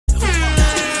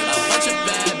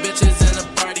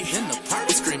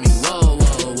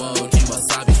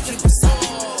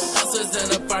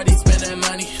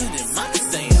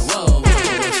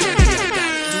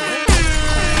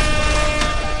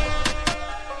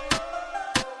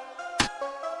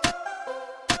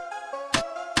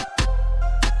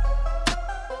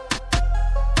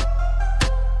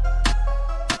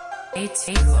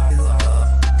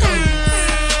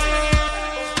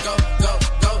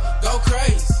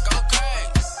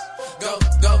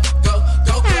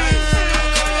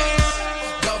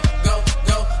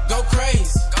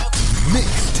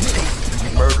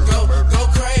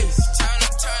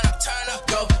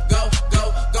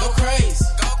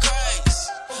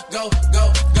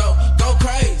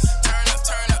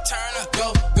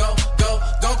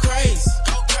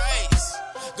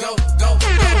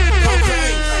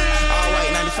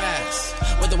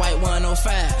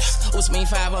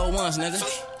Nigga,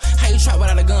 how you trap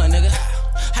without a gun, nigga?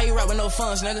 How you rap with no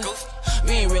funds, nigga?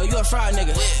 You ain't real, you a fraud,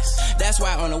 nigga. That's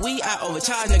why on the weed I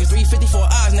overcharge niggas 354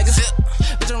 odds, nigga.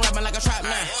 Bitch, I'm rapping like a trap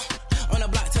now. On the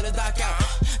block till the dock out.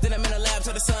 Then I'm in the lab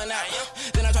till the sun out.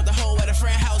 Then I drop the hoe at a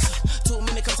friend house. 2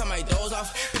 minutes come time my doors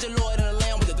off. Bitch, a lord in the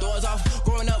land with the doors off.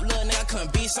 Growing up, little nigga, I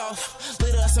couldn't be soft.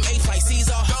 Lit up some H like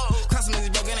Caesar. Cross some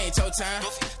niggas broke, it ain't your time.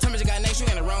 Tell me you got next, you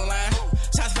in the wrong line.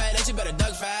 Shots fired that you better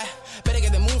duck fire. Better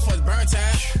get the moon for the burn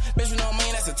time. Bitch, you know me,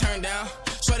 that's a turn down.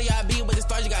 Shorty, I be with the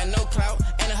stars, you got no clout.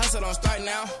 And the hustle don't start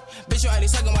now. Bitch, you already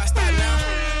sucking, why stop now?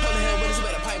 Hold the hell with us, you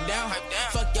better pipe down.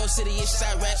 Fuck your city, it's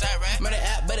shot rap. Murder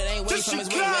app, but it ain't way from his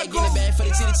wing rag. Get it bad for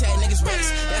the chitty chat, niggas rats.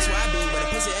 That's where I be, but a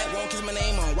pussy app won't kiss my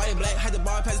name on. White and black, had the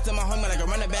ball pass it to my homie like a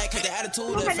running back. Had the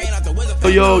attitude of the fan out the wizard.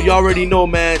 Yo, y'all already know,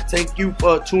 man. Thank you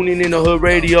for tuning in to Hood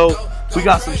Radio. We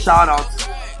got some shout outs.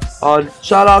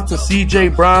 Shout out to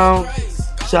CJ Brown.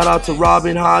 Shout out to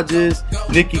Robin Hodges,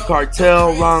 Nikki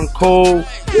Cartel, Ron Cole,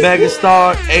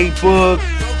 Megastar, A-Book,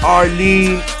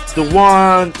 Arlene,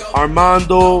 Dewan,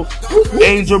 Armando,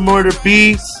 Angel Murder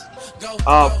Beats,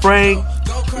 Frank,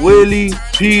 Willie,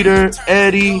 Peter,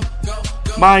 Eddie,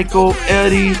 Michael,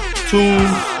 Eddie, Toon,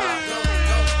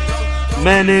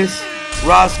 Menace,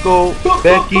 Roscoe,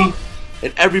 Becky,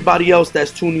 and everybody else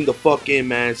that's tuning the fuck in,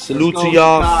 man. Salute to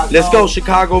y'all. Let's go,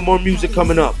 Chicago. More music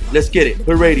coming up. Let's get it.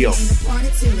 Hood Radio.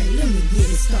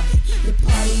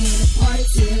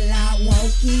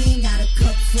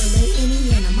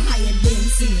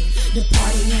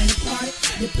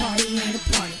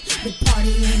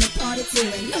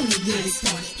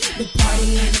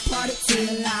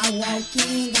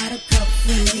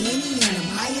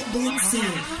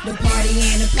 The party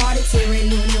and the party till it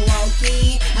Looney walk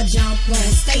in. I jump on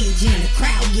stage and the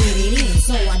crowd get it in.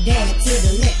 So I dab to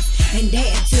the left and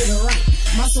dab to the right.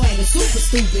 My swagger super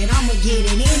stupid, I'ma get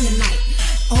it in tonight.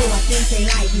 Oh, I think they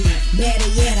like me, better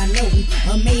yet I know.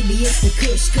 Or maybe it's the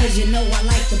kush, cause you know I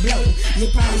like to blow. You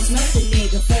probably smoked a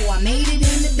nigga before I made it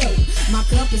in the dough. My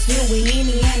cup is filled with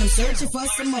Henny and I'm searching for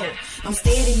some more. I'm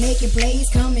steady making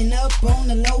plays, coming up on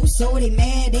the low. So they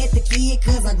mad at the kid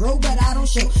cause I grow but I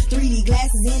don't show. 3D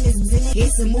glasses in this zen.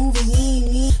 It's a movie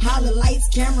in. Holler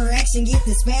lights, camera action, get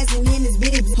this passing in this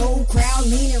video. Whole crowd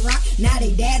leaning rock, now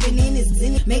they dabbing in this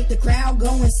zen. Make the crowd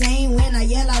go insane when I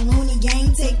yell out Looney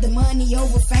Gang. Take the money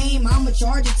over fame, I'ma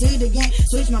charge it to the game.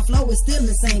 Switch my flow, is still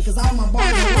the same, cause all my bars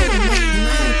are rolling, man. And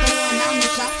I ain't throwing out no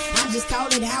shots, I just call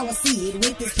it how I see it.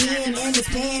 With this pen and this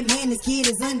pad, man, this kid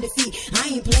is undefeated. I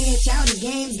ain't playing childish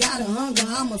games, got a hunger,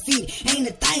 I'ma feed it. Ain't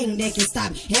a thing that can stop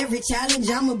me, every challenge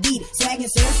I'ma beat it. Swagging,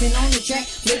 surfing on the track,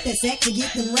 flip that sack to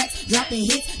get them racks. Dropping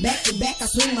hits, back to back, I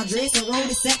swing my dress and roll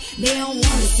the sack. They don't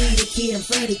wanna see the kid and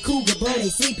Freddy Cougar, bro, they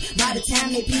sleep. By the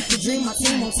time they peep the dream, my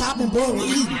team on top and bro, we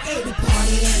eat. Hey, the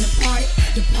party and the party.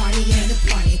 The party and the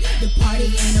party, the party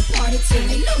and the party till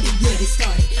they know you get it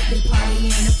started. The party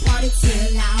and the party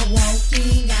till I walk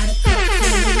in, got a cup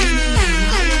full of Henny and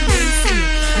I ain't seen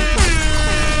the party.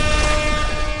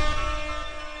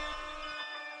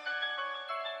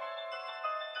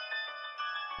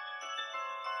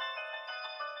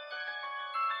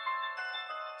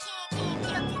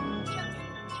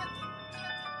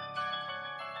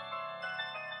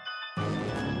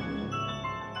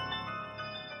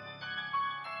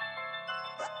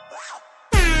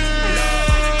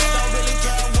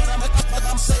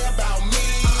 Say about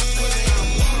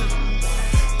me.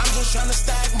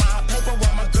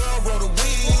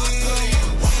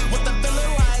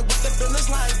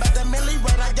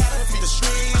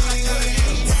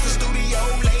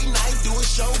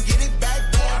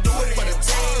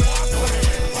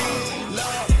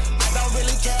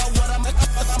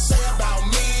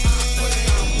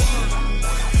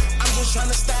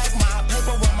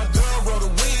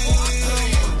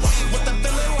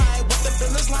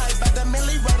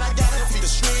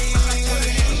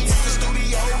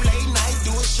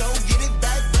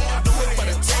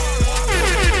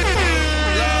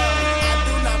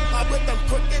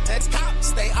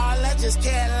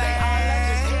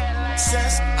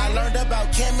 Since I learned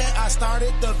about Kemet, I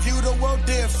started to view the world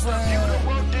different.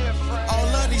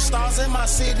 All of these stars in my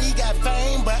city got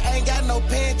fame, but ain't got no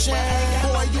pension.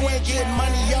 Boy, you ain't getting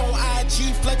money on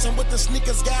IG, flexing with the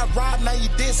sneakers, got robbed, now you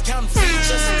discount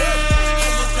features.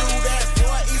 How you do that,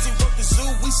 boy? Easy work the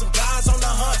zoo, we some guys on the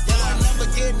hunt. Yeah, I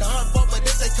never get in the hunt, but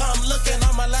if they come looking,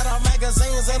 I'ma let out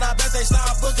magazines and I bet they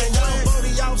start booking. Young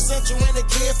Bodie off Central and a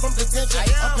kid from detention.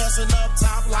 I'm passing up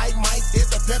top like Mike did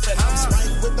the pimpin'. I'm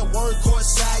Sprite with the word court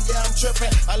side, yeah, I'm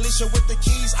trippin'. Alicia with the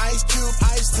keys, Ice Cube,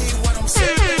 Ice T, what I'm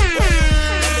sippin'.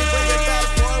 Let me bring it back,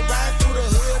 boy, ride through the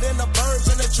hood and the birds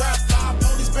in the trap car.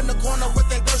 Police spin the corner with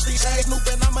their thirsty shade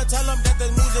looping. I'ma tell them that the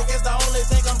music is the only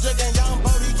thing I'm drinking. Young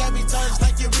Bodie can't be touched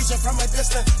like you're reaching from a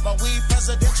distance. But we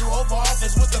presidential over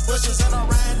office with the bushes, and I'm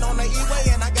riding on the E-way,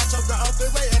 and I got your girl on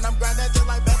three-way, and I'm grinding just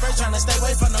like Beverly, trying to stay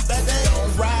away from the bad days.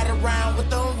 Don't ride around with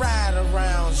them ride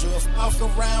arounds. You'll fuck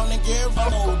around and get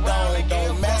rolled on.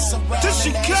 Don't mess around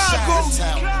in that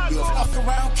Chi-Town. You'll fuck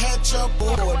around, catch a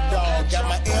bulldog. Got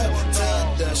my ear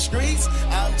to the streets.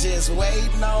 I'm just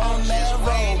waiting on that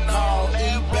roll call.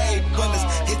 eBay bullets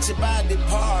hit your body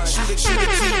part. Shoot it, keep it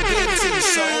to the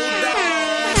shoulder.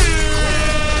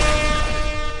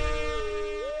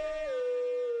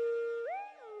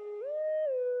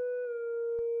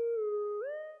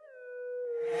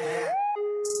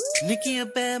 Nikki a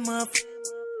bad motherfucker,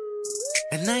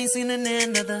 and I ain't seen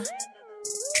another.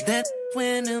 That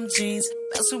when them jeans,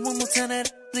 bounce it one more time,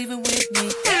 that leave it with me.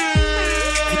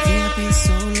 Nikki I be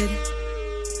so lit,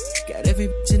 got every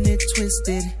bitch in it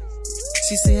twisted.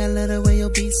 She say I love the way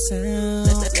your beat sound.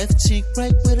 Left cheek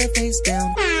right with her face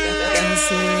down.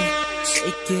 Bounce it,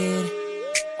 shake it.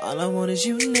 All I want is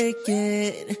you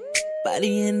naked. By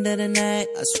the end of the night,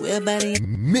 I swear by the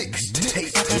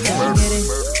mixtape.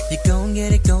 You gon'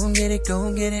 get it, gon' get it,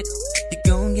 gon' get it. You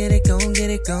gon' get it, gon'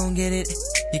 get it, gon' get it.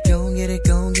 You gon' get it,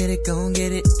 gon' get it, gon'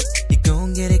 get it. You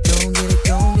gon' get it, gon' get it,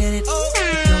 gon' get it.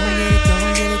 You gon' get it,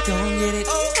 gon' get it, gon' get it.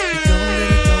 You gon' get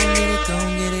it, gon' get it,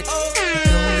 gon' get it. You gon' get it,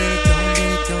 gon'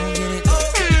 get it, gon' get it. You gon' get it, gon' get it, gon' get it.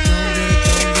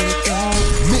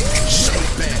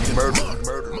 Mixtape. Murder.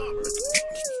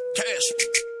 Cash.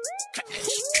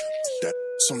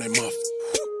 That's on that muff.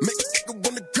 Make a nigga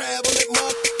wanna grab on that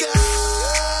motherfucker.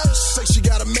 Say she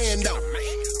got a man though.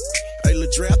 Hey,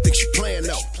 Ladre, I think she playing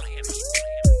though.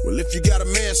 Well, if you got a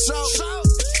man, so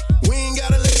we ain't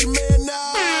gotta let your man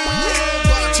know.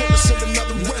 Bartender send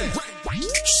another way.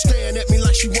 She staring at me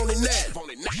like she wanted that.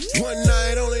 One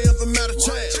night only if I'm out of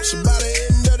town. So by the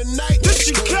end of the night, this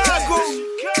Chicago.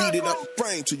 Beat it up the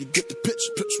frame till you get the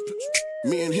picture.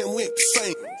 Me and him, we ain't the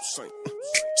same.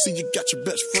 See, you got your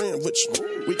best friend with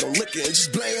you. We gon' lick it and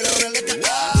just blame it on that liquor.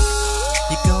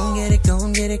 You gon' get it,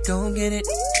 gon' get it, gon' get it.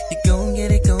 You gon' get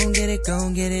it, gon' get it,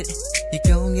 gon' get it. You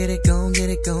gon' get it, gon' get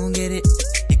it, gon' get it.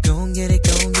 You gon' get it,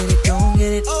 gon' get it, gon'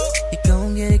 get it. You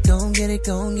gon' get it, gon' get it,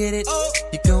 gon' get it.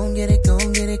 You gon' get it,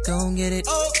 gon' get it, gon' get it.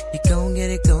 You gon' get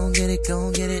it, gon' get it,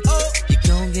 gon' get it. You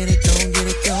gon' get it, gon' get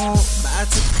it, gon' get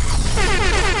it.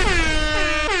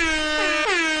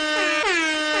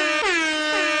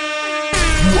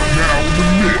 You are now in the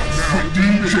mix with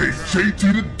DJ JT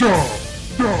the Dog.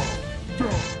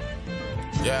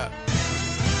 Yeah.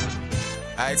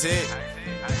 IT.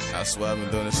 I swear I've been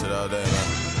doing this shit all day, man.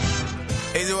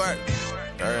 Easy work.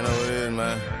 I already know what it is,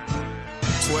 man.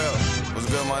 12. What's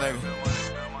good, my nigga?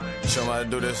 Show me how to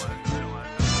do this.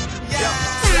 Yeah.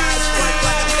 Flash strike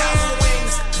like 1,000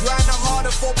 wings. Grinding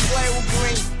harder for play with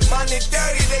green. Money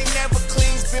dirty, they never clean.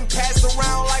 Been passed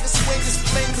around like a swinger's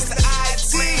fling. It's the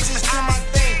IT, just do my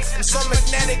thing. I'm some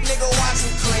magnetic nigga, watch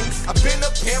him clean. I been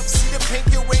a pimp, see the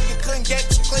pinky ring. You couldn't get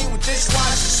too clean with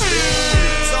dishwasher steam.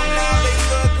 So now they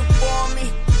looking for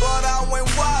me, but I went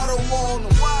wild on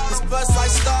them. This bus I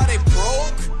started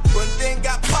broke, but then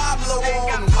got Pablo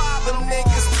on them. Them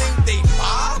niggas think they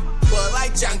mob, but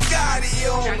like Giancardi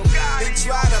on them. They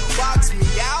try to box me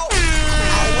out,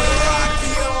 I went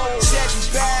Rocky on them. Check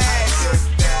bags,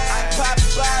 I pop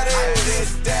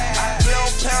bottles, I blow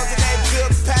pounds in that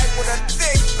good pack with a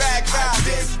thick back. I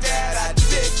did that.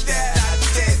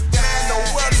 Man, the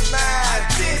world's mad.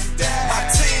 My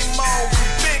team on, we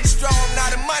big, strong,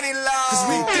 not a money long. Cause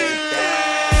we did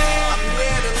that. I'm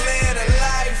here to live the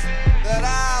life that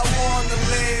I wanna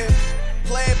live.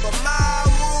 Play by my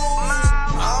rules.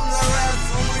 I'm the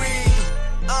referee.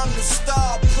 I'm the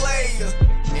star player,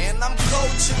 and I'm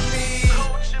coaching me.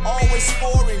 Always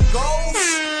scoring goals,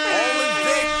 only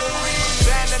victory.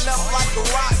 Banding up like a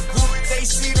rock group. They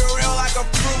see the real like a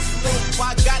fruit loop.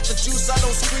 I got the juice, I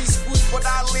don't squeeze spooks, but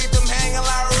I leave them hanging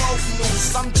like rope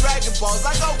noose. I'm Dragon Balls,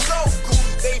 I go Goku.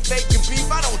 They faking beef,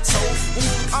 I don't tofu.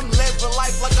 I'm living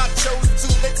life like I chose to.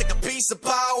 They take a piece of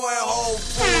power and whole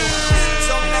food.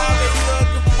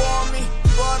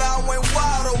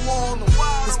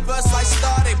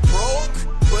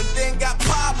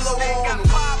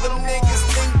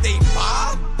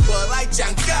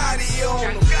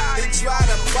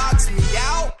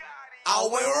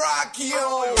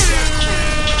 Pinocchio.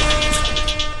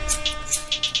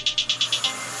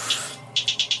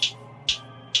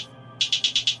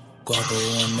 Guapo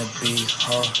on the beat,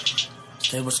 huh?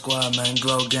 Stable squad, man,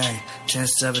 glow gang,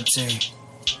 1017.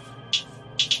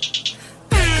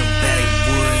 Back-to-back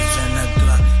woods and a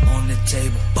Glock on the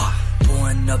table.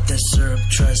 Pouring up that syrup,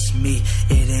 trust me,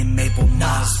 it ain't maple.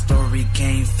 My story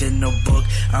can't fit no book,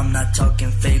 I'm not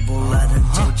talking fable. I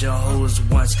done told your hoes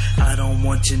once, I don't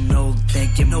want you no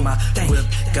thinking. My whip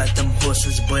got them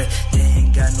horses, but they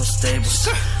ain't got no stables.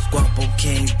 Guapo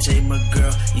can't take my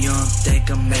girl, you don't think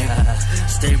I'm able.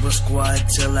 Stable squad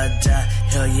till I die,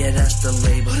 hell yeah, that's the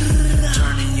label.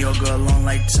 Turning your girl on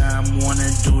like Time Warner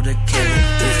do the cable.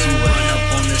 If you run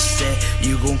up on the set,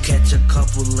 you gon' catch a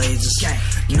couple lasers.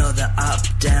 Another op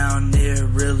down there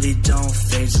really don't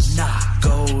phase us.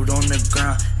 Gold on the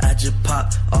ground, I just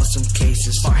pop off some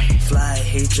cases. Fly,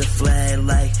 hate your flag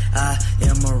like I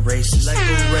am a racist. Like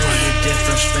a racist.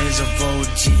 Different strains of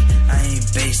OG, I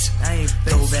ain't basic.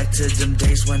 Go back to them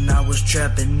days when I was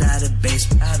trapping out of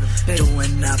basement.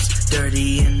 Doing ops,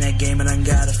 dirty in that game and I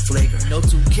got a flagrant. No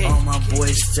 2K. All my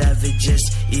boys savages,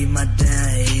 eat my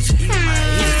damn age. If you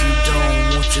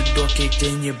don't want your door kicked,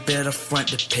 then you better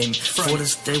front the payment. For the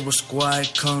stable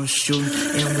squad come shooting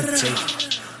and we take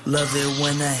it. Love it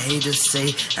when a hater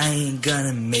say I ain't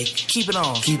gonna make it. Keep it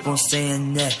on. Keep on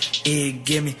saying that, it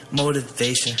give me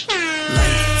motivation.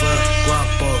 Life of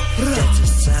Guapo, that's a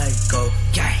psycho.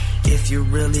 If you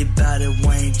really bout it,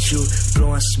 why ain't you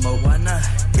blowing smoke? Why not?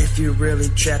 If you really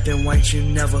trapping, why ain't you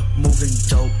never moving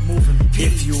dope?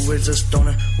 If you was a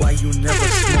stoner, why you never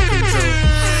smoking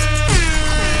dope?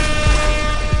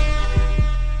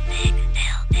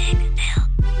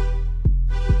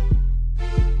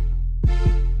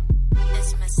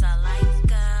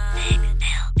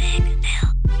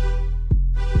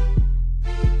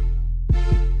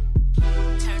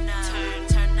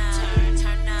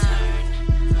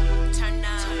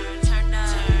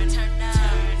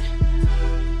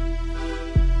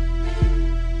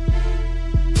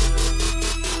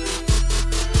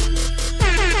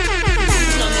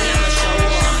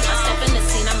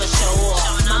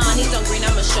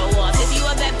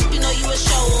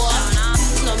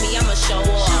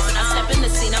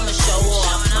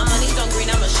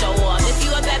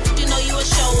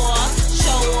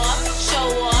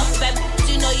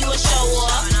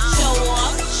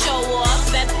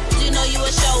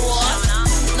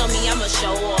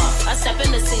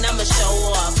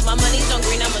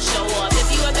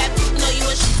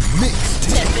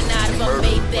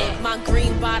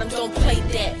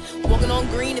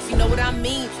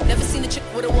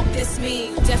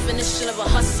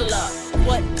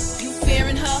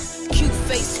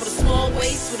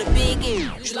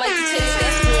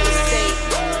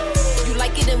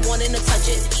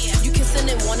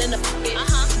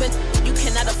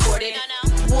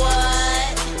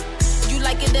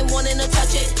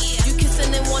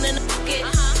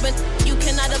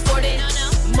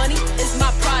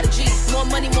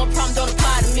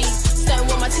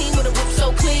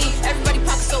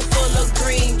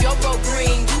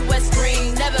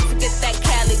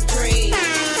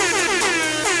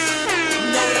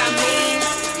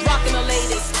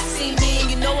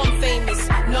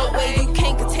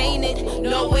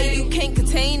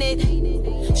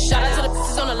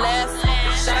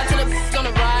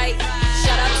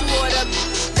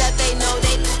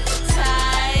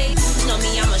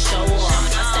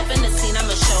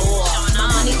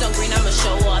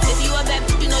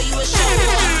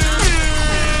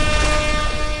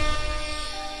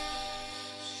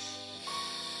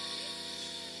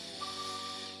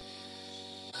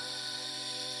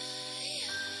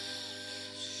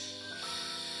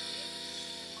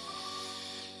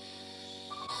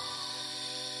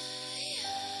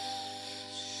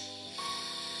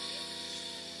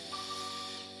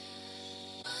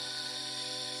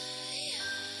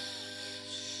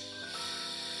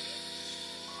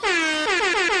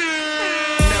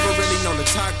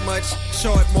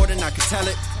 Show it more than I can tell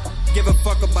it. Give a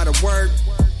fuck about a word.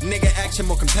 Nigga action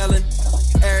more compelling.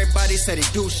 Everybody said he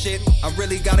do shit. I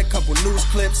really got a couple news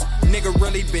clips. Nigga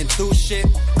really been through shit.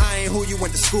 I ain't who you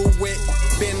went to school with.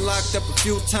 Been locked up a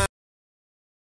few times.